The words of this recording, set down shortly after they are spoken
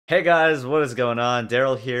Hey guys, what is going on?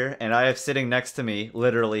 Daryl here, and I have sitting next to me,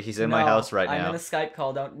 literally, he's in my house right I'm now. in a Skype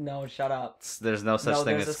call. No, shut up. There's no such No,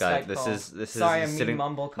 thing there's as a Skype. Skype This call. is this Sorry, I is mean sitting.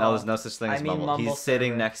 Mumble call. No, there's no such thing I as mean Mumble. Mumble He's sitting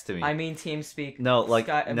server. next to me. I mean TeamSpeak. No, like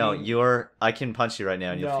Sky, no, mean, you're. I can punch you right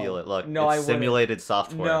now, and you'll No. feel it. Look, No, I it's wouldn't. simulated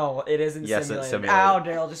software. No, it isn't Yes, it's simulated. simulated. Ow,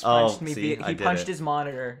 Daryl just punched Oh, me. see, I He did punched it. his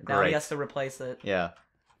monitor. Now Great. he has to replace it. Yeah.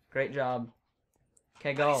 Great job.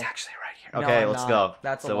 Okay, go. He's actually right here. No, Okay, I'm let's not. go.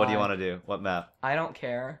 That's a So what do you lie. want to do? What map? I don't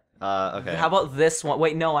care. Okay. How about this one?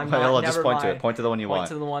 Wait, no, I'm Wait, not. hold on, Never just point mind. to it. Point to the one you Point want.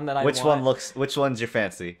 to the one that I Which want. Which one's your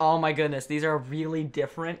fancy? Oh my goodness, these are really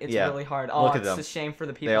different. It's Yeah. really hard. Oh, Look at it's them. a shame for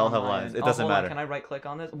the people. They all have online. lines. It Oh, doesn't hold on, matter. Can I right click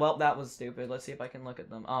on this? Well, that was stupid. Let's see if I can look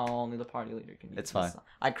at them. Oh, only the party leader can use It's this. fine.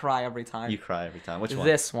 I cry every time. You cry every time. Which one?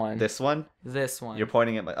 This one. This one? This one. You're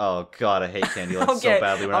pointing at my. Oh god, I hate Candyland Okay. so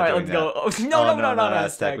badly. We're not All right, doing let's go. that. Oh, no, not Aztec.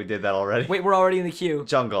 Aztec. We did that already. Wait, we're already in the queue.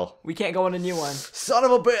 Jungle. We can't go in a new one. Son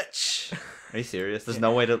of a bitch. Are you serious? There's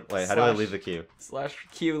no way to. Wait, how do I Slash- leave the queue?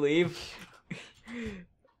 / Q leave.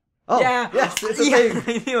 Oh, yeah. yes, it's a yeah,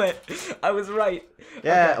 thing. I knew it. I was right.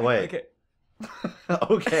 Yeah, Okay, wait. Okay.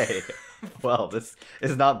 Okay. Well, this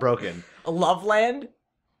is not broken. Loveland.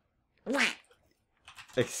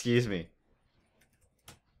 Excuse me.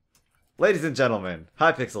 Ladies and gentlemen,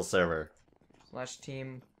 Hypixel server. /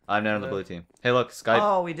 team. I'm now on the blue team. Hey, look, Skype.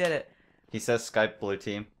 Oh, we did it. He says Skype blue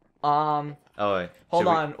team. Oh wait. Hold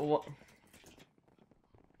Should we- on.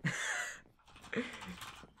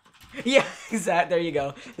 Yeah, exact. There you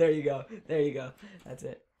go. There you go. There you go. That's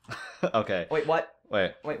it. Okay. Wait, what?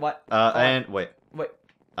 Wait. Wait, what? And wait. Wait.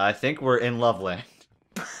 I think we're in Loveland.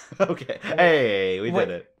 Okay. Hey, we Wait,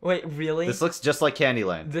 did it. Wait, really? This looks just like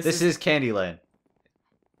Candyland. This This is- is Candyland.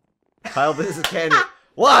 Kyle, this is Candy.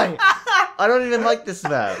 Why? I don't even like this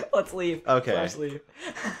map. Let's leave. Okay. Let's leave.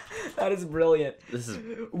 That is brilliant. This is.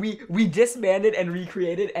 We disbanded and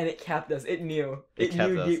recreated, and it kept us. It knew. It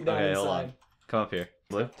kept knew us. deep down Okay, inside. hold on. Come up here.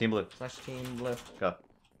 Blue. Team blue. / team blue. Go.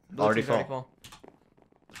 Blue Already team's full.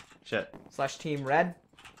 Shit. / team red.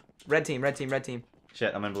 Red team. Red team. Red team.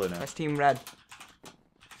 Shit. I'm in blue now. / team red.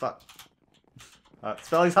 Fuck.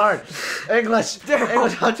 Spelling's hard. English. Daryl.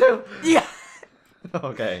 English hard too. Yeah.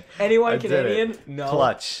 Okay. Anyone I did Canadian? it. No.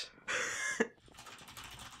 Clutch.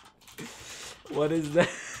 What is that?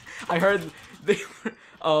 I heard they were,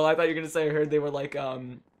 oh, I thought you were gonna say I heard they were like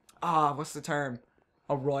what's the term?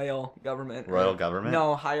 A royal government. Royal government?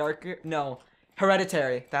 No, hierarchy. No,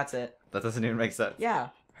 hereditary. That's it. That doesn't even make sense. Yeah,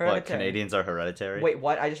 What? hereditary. Canadians are hereditary? Wait,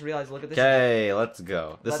 what? I just realized. Look at this. Okay, let's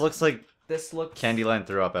go. This Let's- looks like This looks. Candyland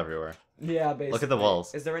threw up everywhere. Yeah, basically. Look at the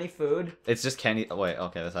walls. Is there any food? It's just candy. Oh, wait,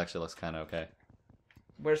 okay, this actually looks kind of okay.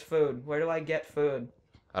 Where's food? Where do I get food?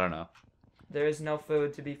 I don't know. There is no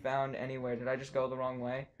food to be found anywhere. Did I just go the wrong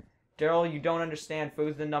way? Daryl, you don't understand.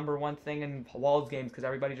 Food's the #1 thing in walls games because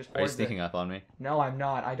everybody just Are you hoards sneaking it. up on me? No, I'm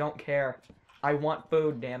not. I don't care. I want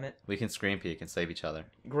food, damn it. We can screen peek and save each other.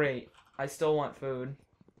 Great. I still want food.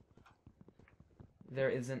 There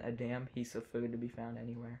isn't a damn piece of food to be found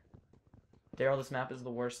anywhere. Daryl, this map is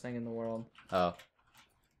the worst thing in the world. Oh.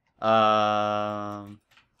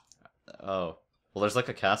 Oh. Well, there's like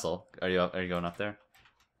a castle. Are you going up there?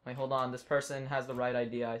 Wait, hold on. This person has the right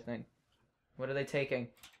idea, I think. What are they taking?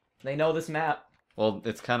 They know this map. Well,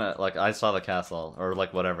 it's kind of like I saw the castle or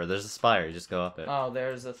like whatever. There's a spire. You just go up it. Oh,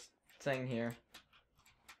 there's a thing here.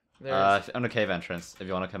 There's... On a cave entrance. If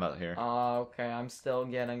you want to come out here. Oh, okay. I'm still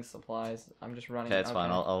getting supplies. I'm just running. Okay, it's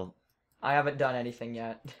fine. I'll. I haven't done anything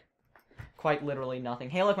yet. Quite literally nothing.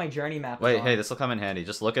 Hey, look, my journey map is Wait, on. hey, this will come in handy.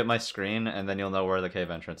 Just look at my screen, and then you'll know where the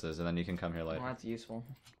cave entrance is, and then you can come here later. Oh, that's useful.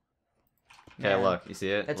 Okay, Man, look, you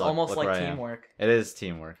see it? It's Look, almost look like where I am. teamwork. It is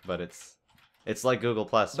teamwork, but it's like Google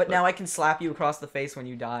Plus. But now I can slap you across the face when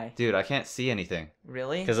you die. Dude, I can't see anything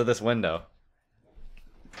Really? because of this window.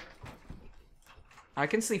 I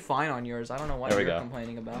can see fine on yours. I don't know what There we you're go.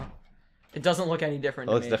 complaining about. It doesn't look any different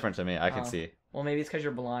It to looks me. different to me. I can Oh. see. Well, maybe it's because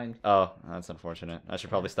you're blind. Oh, that's unfortunate. I should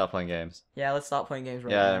probably stop playing games. Yeah, let's stop playing games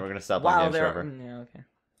right Yeah, now. we're gonna stop playing Wow, games there. forever. Yeah, okay.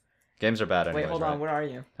 Games are bad anyways, Wait, hold right? on. Where are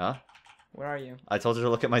you? Huh? Where are you? I told you to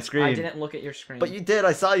look at my screen. I didn't look at your screen. But you did.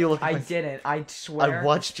 I saw you look at I my didn't. I swear. I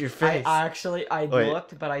watched your face. I actually Wait.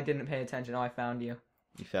 looked, but I didn't pay attention. Oh, I found you.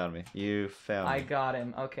 You found me. You found I me. got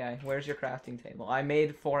him. Okay, where's your crafting table? I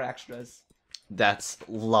made 4 extras. That's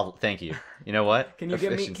lovely. Thank you. You know what? Can you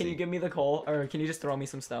give me? Can Efficiency. you give me the coal, or can you just throw me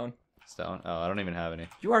some stone? Stone? Oh, I don't even have any.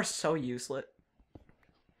 You are so useless.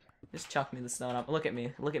 Just chuck me the stone up. Look at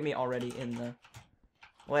me. Look at me already in the.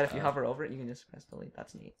 Wait, if you hover over it, you can just press delete.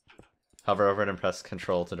 That's neat. Hover over it and press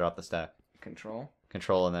Control to drop the stack. Control.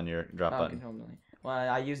 Control and then your drop Oh, button. control delete. Well,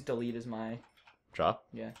 I use delete as my Drop.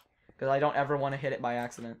 because I don't ever want to hit it by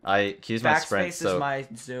accident. I use my sprint. Backspace So is my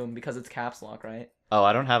zoom because it's caps lock, right? Oh,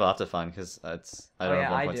 I don't have Optifine because I don't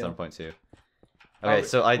yeah, I have do. 1.7.2. Okay,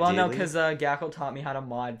 so ideally... Well, no, because Gakko taught me how to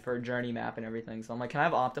mod for Journey Map and everything. So I'm like, can I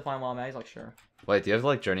have Optifine while I'm at? He's like, sure. Wait, do you have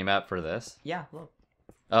like Journey Map for this? Yeah, look.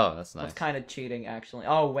 Oh, that's nice. That's kind of cheating, actually.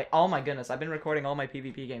 Oh, wait. Oh, my goodness. I've been recording all my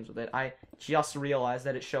PvP games with it. I just realized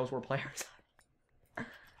that it shows we're players.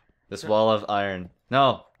 This wall of iron.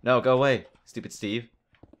 No, no, go away, stupid Steve.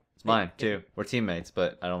 It's mine, too. We're teammates,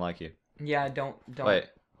 but I don't like you. Yeah, don't. Wait,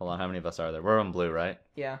 hold on. How many of us are there? We're on blue, right?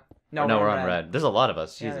 Yeah. No, we're on red. There's a lot of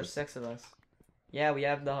us. Jesus. Yeah, there's 6 of us. Yeah, we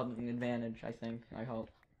have the advantage, I think. I hope.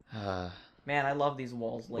 Man, I love these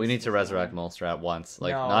walls. We need to resurrect Molstrat once.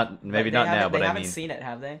 Like, no, maybe not now, but I mean... They haven't seen it,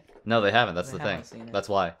 have they? No, they haven't. That's the thing. That's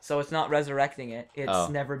why. So it's not resurrecting it. It's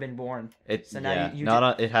never been born. So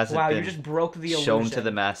now it hasn't wow, been you just broke the illusion. shown to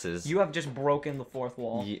the masses. You have just broken the 4th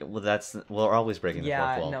wall. Yeah, well, we're always breaking the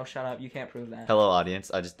 4th wall. Yeah, no, shut up. You can't prove that. Hello, audience.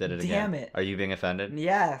 I just did it again. Damn it. Are you being offended?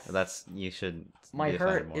 Yes. You should My be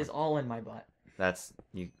hurt more. is all in my butt.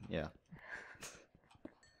 Yeah.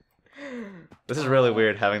 This is really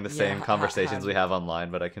weird having the same conversations we have online,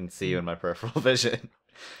 but I can see you in my peripheral vision.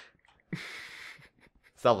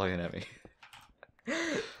 Stop looking at me.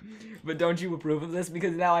 But don't you approve of this?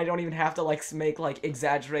 Because now I don't even have to like make like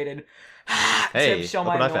exaggerated hey, to show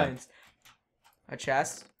my annoyance. A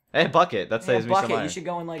chest? Hey, bucket. That saves me some iron. You should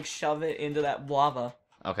go and like shove it into that lava.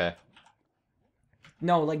 Okay.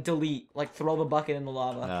 No, like delete. Like throw the bucket in the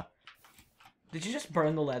lava. No. Did you just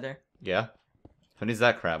burn the leather? Yeah. Who needs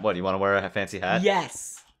that crap? What, you want to wear a fancy hat?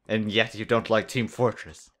 Yes. And yet you don't like Team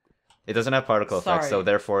Fortress. It doesn't have particle effects, so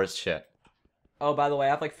therefore it's shit. Oh, by the way,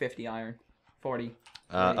 I have like 50 iron. 40.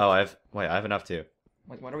 I have enough too.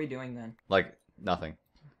 Like, what are we doing then? Like, nothing.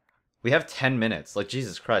 We have 10 minutes. Like,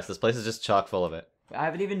 Jesus Christ, this place is just chock full of it. I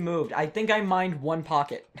haven't even moved. I think I mined 1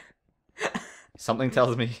 pocket. Something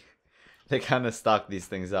tells me they kind of stock these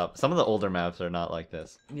things up. Some of the older maps are not like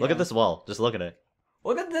this. Yeah. Look at this wall. Just look at it.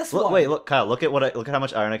 Look at this one. Wait, look, Kyle. Look at how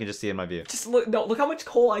much iron I can just see in my view. Just look. No, look how much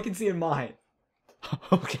coal I can see in mine.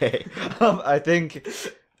 Okay. I think.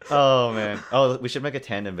 Oh man. Oh, we should make a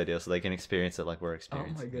tandem video so they can experience it like we're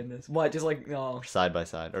experiencing. Oh my goodness. What? Just like no. Side by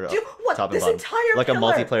side or dude, what? top this and bottom. Entire like pillar, a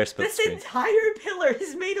multiplayer split screen. This entire pillar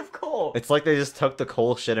is made of coal. It's like they just took the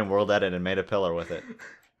coal shit in World Edit and made a pillar with it.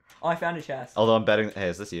 Oh, I found a chest. Although I'm betting. Hey,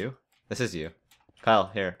 is this you? This is you.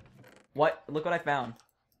 Kyle, here. What? Look what I found.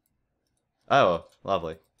 Oh,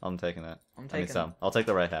 lovely. I'm taking that. I'm taking some. I'll take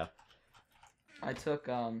the right half. I took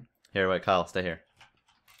Here, wait, Kyle, stay here.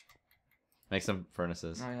 Make some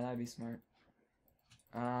furnaces. Oh yeah, that'd be smart.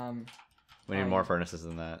 We need more furnaces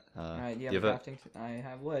than that. Alright, do you have crafting? I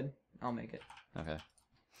have wood. I'll make it. Okay.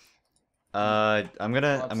 I'm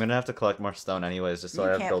gonna have to collect more stone anyways, just so I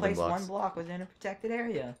have building blocks. You can't place 1 block within a protected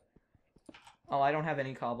area. Oh, I don't have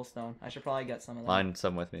any cobblestone. I should probably get some of that. Mine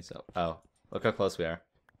some with me, so... Oh, look how close we are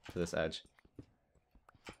to this edge.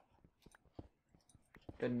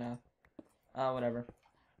 Good enough. Whatever.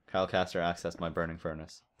 KyleKaster accessed my burning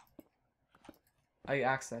furnace. Oh, you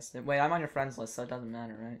accessed it. Wait, I'm on your friends list, so it doesn't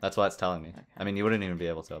matter, right? That's what it's telling me. Okay. I mean, you wouldn't even be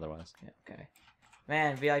able to otherwise. Yeah, okay.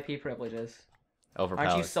 Man, VIP privileges. Overpowered.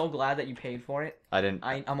 Aren't you so glad that you paid for it? I didn't...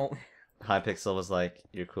 I'm Hypixel was like,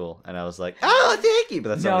 "You're cool," and I was like, "Oh, thank you." But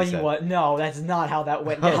that's not what he said. What? No, that's not how that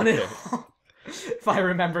went down at all. If I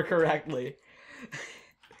remember correctly,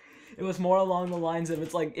 it was more along the lines of,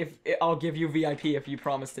 "It's like I'll give you VIP if you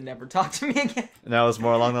promise to never talk to me again." No, it was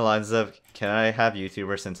more along the lines of, "Can I have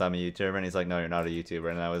YouTuber since I'm a YouTuber?" And he's like, "No, you're not a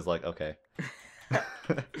YouTuber." And I was like, "Okay."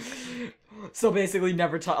 So basically,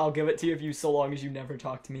 I'll give it to you so long as you never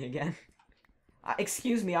talk to me again.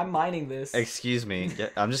 Excuse me, I'm mining this. Excuse me.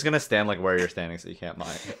 I'm just gonna stand like where you're standing so you can't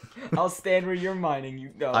mine. I'll stand where you're mining. You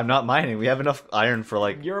go. I'm not mining. We have enough iron for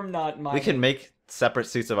like... You're not mining. We can make separate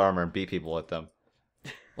suits of armor and beat people with them.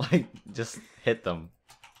 Like, just hit them.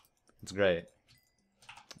 It's great.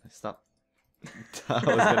 Stop. I was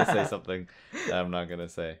gonna say something that I'm not gonna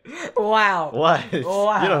say. Wow. What?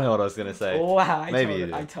 Wow. You don't know what I was gonna say. Wow. Maybe you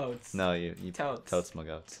do. I totes. No, you totes. Totes my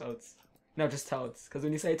goats. Totes. No, just totes. Because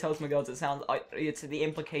when you say totes my goats, it sounds... it's the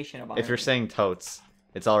implication of... If you're saying totes,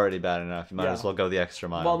 it's already bad enough. You might as well go the extra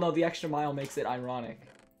mile. Well, no, the extra mile makes it ironic.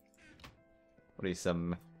 What are you,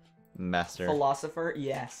 some master? Philosopher?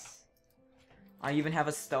 Yes. I even have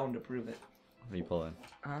a stone to prove it. What are you pulling?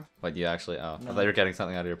 Huh? What, you actually... Oh, No. I thought you were getting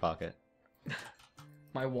something out of your pocket.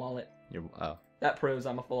 My wallet. Oh. That proves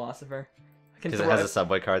I'm a philosopher. Because it has a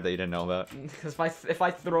subway card that you didn't know about? Because if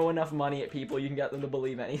I throw enough money at people, you can get them to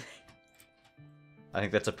believe anything. I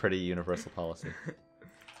think that's a pretty universal policy.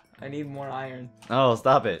 I need more iron. Oh,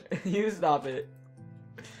 stop it. You stop it.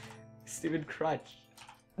 Stupid crutch.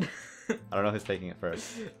 I don't know who's taking it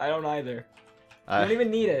first. I don't either. You don't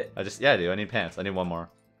even need it. Yeah, I do. I need pants. I need one more.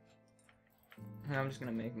 I'm just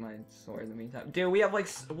gonna make my sword in the meantime. Dude, we have like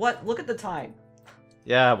what? Look at the time.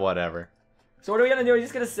 Yeah, whatever. So what are we gonna do? We're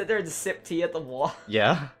just gonna sit there and just sip tea at the wall.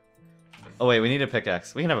 Yeah. Oh wait, we need a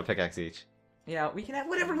pickaxe. We can have a pickaxe each. Yeah, we can have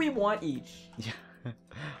whatever we want each. Yeah.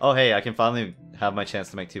 Oh hey, I can finally have my chance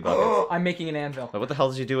to make 2 buckets. I'm making an anvil. Wait, what the hell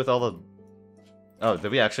did you do with all the... Oh,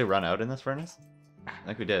 did we actually run out in this furnace? I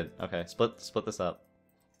think we did. Okay, split this up.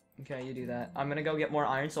 Okay, you do that. I'm gonna go get more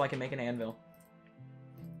iron so I can make an anvil.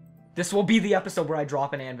 This will be the episode where I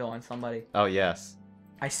drop an anvil on somebody. Oh yes.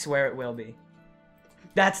 I swear it will be.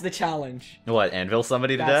 That's the challenge. What, anvil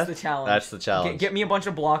somebody to That's death? the challenge. That's the challenge. Get me a bunch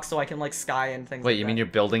of blocks so I can like sky and things Wait, like you that. mean you're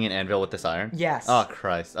building an anvil with this iron? Yes. Oh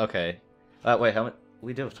Christ, okay. Wait, how much...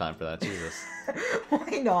 We do have time for that, Jesus.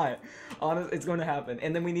 Why not? Honestly, it's going to happen.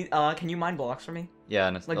 And then we need, can you mine blocks for me? Yeah,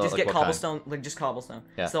 and Like, just get what cobblestone, like, just cobblestone.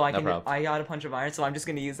 Yeah, so I no can, problem. I got a bunch of iron, so I'm just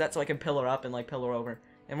going to use that so I can pillar up and, like, pillar over.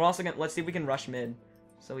 And we're also going to, let's see if we can rush mid.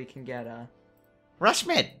 So we can get, Rush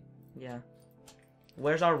mid! yeah.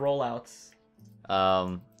 Where's our rollouts?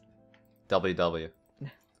 WW.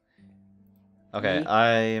 Okay, Me?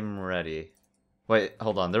 I'm ready. Wait,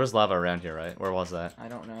 hold on. There was lava around here, right? Where was that? I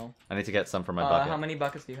don't know. I need to get some for my bucket. How many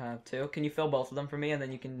buckets do you have? 2? Can you fill both of them for me, and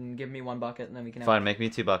then you can give me 1 bucket, and then we can have... Fine, make me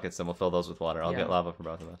 2 buckets, and we'll fill those with water. I'll Yeah. get lava for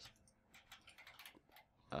both of us.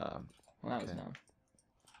 Well, that was okay. dumb.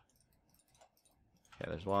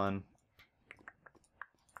 Okay, there's 1.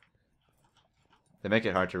 They make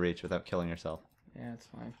it hard to reach without killing yourself. Yeah, it's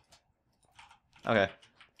fine. Okay.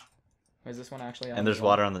 Is this one actually... And there's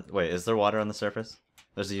water on the... Wait, is there water on the surface?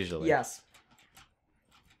 There's usually. Yes.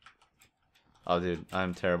 Oh, dude,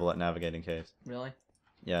 I'm terrible at navigating caves. Really?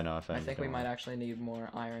 Yeah, no, I think we might actually need more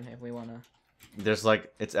iron if we want to... There's,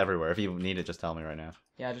 like, it's everywhere. If you need it, just tell me right now.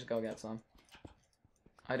 Yeah, just go get some.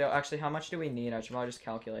 I don't... Actually, how much do we need? I should probably just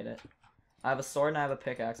calculate it. I have a sword and I have a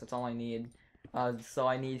pickaxe. That's all I need. So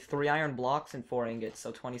I need 3 iron blocks and 4 ingots.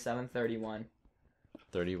 So 27, 31.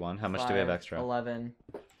 31? How much do we have extra? 11.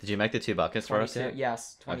 Did you make the 2 buckets for us yet?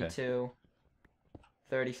 Yes. 22.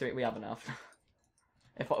 33. We have enough.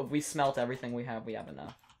 If we smelt everything we have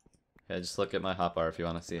enough. Yeah, just look at my hotbar if you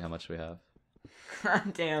want to see how much we have.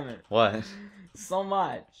 God damn it. What? So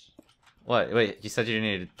much. What? Wait, you said you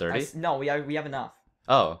needed 30? No, we have enough.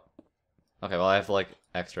 Oh. Okay, well I have, like,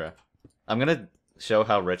 extra. I'm gonna show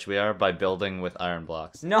how rich we are by building with iron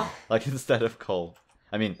blocks. No. Like, instead of coal.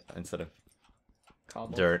 I mean, instead of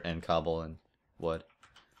Cobble. dirt and cobble and wood.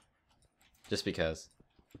 Just because.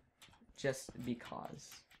 Just because.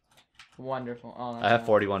 Wonderful. Oh, I have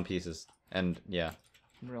 41 pieces. And, yeah.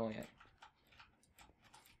 Brilliant.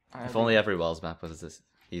 If only every Wells map was this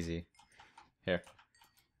easy. Here.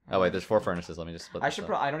 Oh, wait, there's 4 furnaces. Let me just split this up.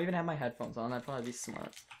 I don't even have my headphones on. That'd probably be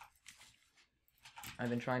smart. I've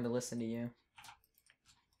been trying to listen to you.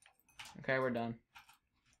 Okay, we're done.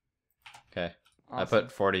 Okay. Awesome. I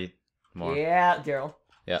put 40 more. Yeah, Daryl.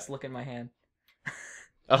 Yeah. Just look in my hand.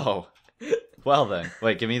 Oh. Well then.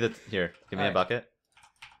 Wait, give me the... Here. Give me a bucket.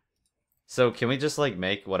 So, can we just, like,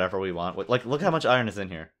 make whatever we want? Like, look how much iron is in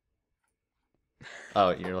here.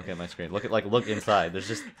 Oh, you're looking at my screen. Look inside. There's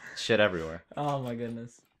just shit everywhere. Oh my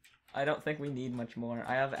goodness. I don't think we need much more.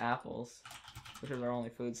 I have apples, which is our only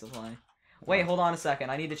food supply. Wait, hold on a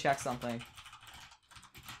second. I need to check something.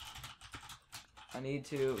 I need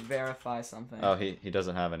to verify something. Oh, he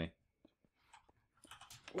doesn't have any.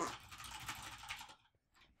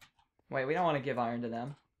 Wait, we don't want to give iron to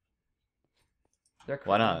them.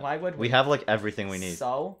 Why not? Why would we? We have, like, everything we need.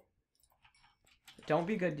 So? Don't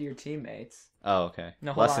be good to your teammates. Oh, okay.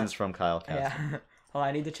 No, hold Lessons on. from KyleKaster. Yeah. Hold on,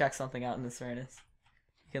 I need to check something out in this furnace.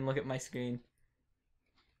 You can look at my screen.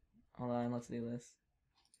 Hold on, let's do this.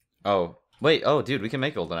 Oh. Wait, oh, dude, we can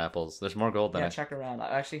make golden apples. There's more gold than Yeah, check around.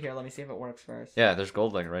 Actually, here, let me see if it works first. Yeah, there's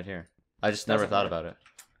gold, like, right here. I just never thought about it.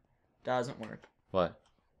 Doesn't work. What?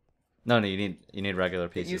 No, you need regular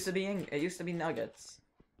pieces. It used to be nuggets.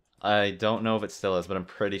 I don't know if it still is, but I'm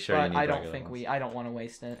pretty sure you But need I regular don't think ones. I don't want to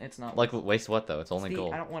waste it. It's not Like, waste what, though? It's only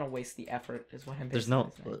gold. I don't want to waste the effort, is what I'm There's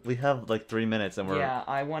basically no... saying. We have, like, 3 minutes, and we're... Yeah,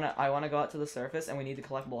 I wanna go out to the surface, and we need to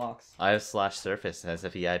collect blocks. I have /surface as a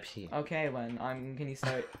VIP. Okay, Len, can you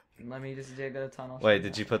start... Let me just dig a tunnel. Wait,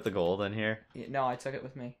 did you put the gold in here? Yeah, no, I took it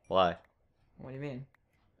with me. Why? What do you mean?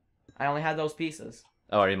 I only had those pieces.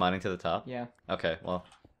 Oh, are you mining to the top? Yeah. Okay, well,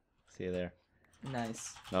 see you there.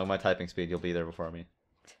 Nice. No, my typing speed, you'll be there before me.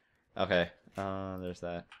 Okay, there's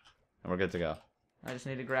that. And we're good to go. I just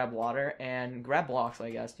need to grab water and grab blocks,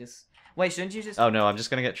 I guess. Just wait, shouldn't you just... Oh, no, I'm just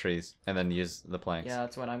gonna get trees and then use the planks. Yeah,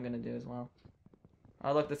 that's what I'm gonna do as well.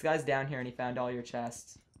 Oh, look, this guy's down here and he found all your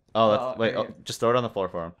chests. Oh, wait, here. just throw it on the floor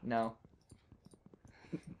for him. No.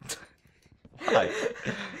 Why?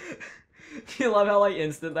 Do you love how like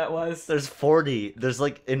instant that was? There's 40. There's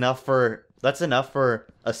like enough for... That's enough for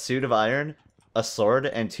a suit of iron, a sword,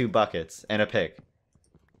 and 2 buckets, and a pick.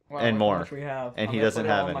 Wow, and look more. How much we have. And I'm he gonna doesn't put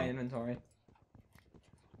it all have in my any. inventory.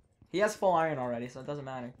 He has full iron already, so it doesn't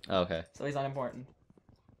matter. Okay. So he's unimportant.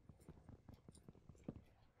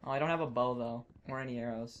 Oh, I don't have a bow though, or any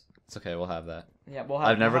arrows. It's okay, we'll have that. Yeah, we'll have.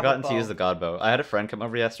 I've never we'll have a gotten to use the god bow. I had a friend come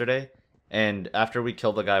over yesterday, and after we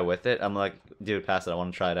killed the guy with it, I'm like, dude, pass it, I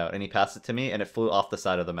want to try it out. And he passed it to me, and it flew off the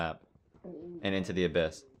side of the map and into the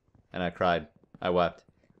abyss. And I cried. I wept.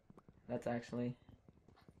 That's actually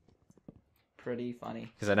pretty funny.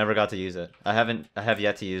 Because I never got to use it. I have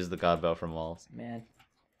yet to use the god bow from Walls. Man.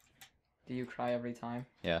 Do you cry every time?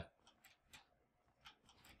 Yeah.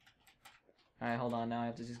 Alright, hold on, now I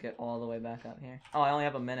have to just get all the way back up here. Oh, I only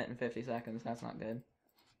have 1 minute and 50 seconds, that's not good.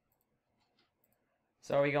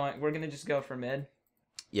 So are we going, we're gonna just go for mid?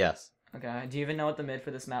 Yes. Okay, do you even know what the mid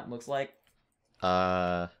for this map looks like?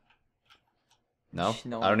 No.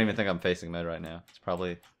 No I don't even think I'm facing mid right now. It's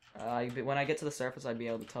probably... when I get to the surface, I'd be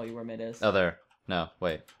able to tell you where mid is. Oh, there. No,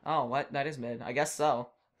 wait. Oh, what? That is mid. I guess so.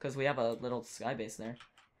 Because we have a little sky base there.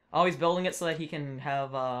 Oh, he's building it so that he can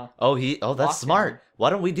have, Oh, that's lockdown. smart. Why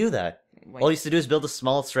don't we do that? Wait. All he used to do is build a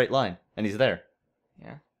small straight line, and he's there.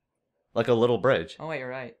 Yeah. Like a little bridge. Oh, wait, you're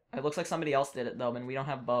right. It looks like somebody else did it, though, and we don't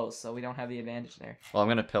have bows, so we don't have the advantage there. Well, I'm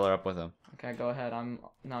gonna pillar up with him. Okay, go ahead. I'm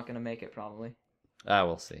not gonna make it, probably.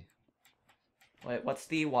 We'll see. Wait, what's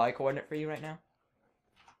the Y coordinate for you right now?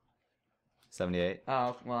 78.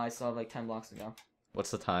 Oh, well, I still have like 10 blocks to go.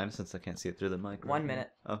 What's the time, since I can't see it through the mic? 1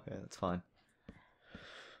 minute. Okay, that's fine.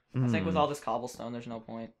 I think with all this cobblestone, there's no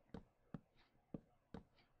point.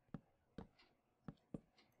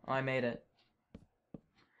 Oh, I made it.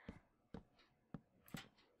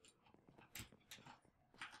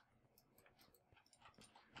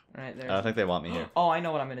 Right there. I don't think they want me here. Oh, I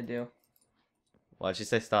know what I'm gonna do. Why'd she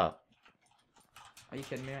say stop? Are you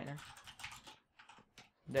kidding me right now?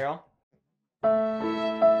 Daryl?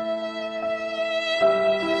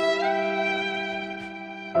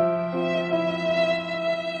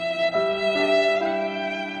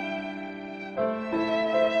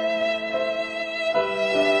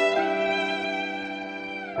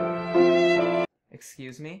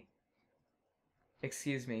 Excuse me?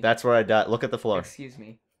 Excuse me. That's where I died. Look at the floor. Excuse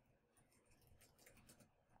me.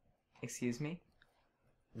 Excuse me?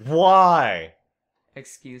 Why?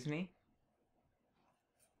 Excuse me?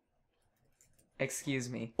 Excuse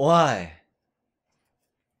me. Why?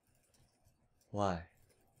 Why?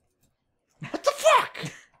 What the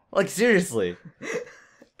fuck? Like, seriously.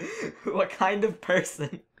 What kind of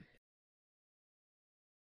person?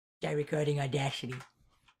 Start recording Audacity.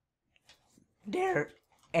 There.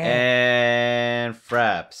 And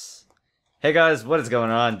Fraps. Hey guys, what is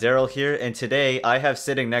going on? Daryl here, and today I have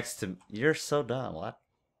sitting next to... You're so dumb, what?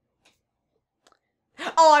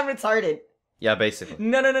 Oh, I'm retarded. Yeah, basically.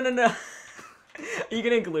 No. Are you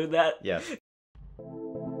gonna include that? Yes.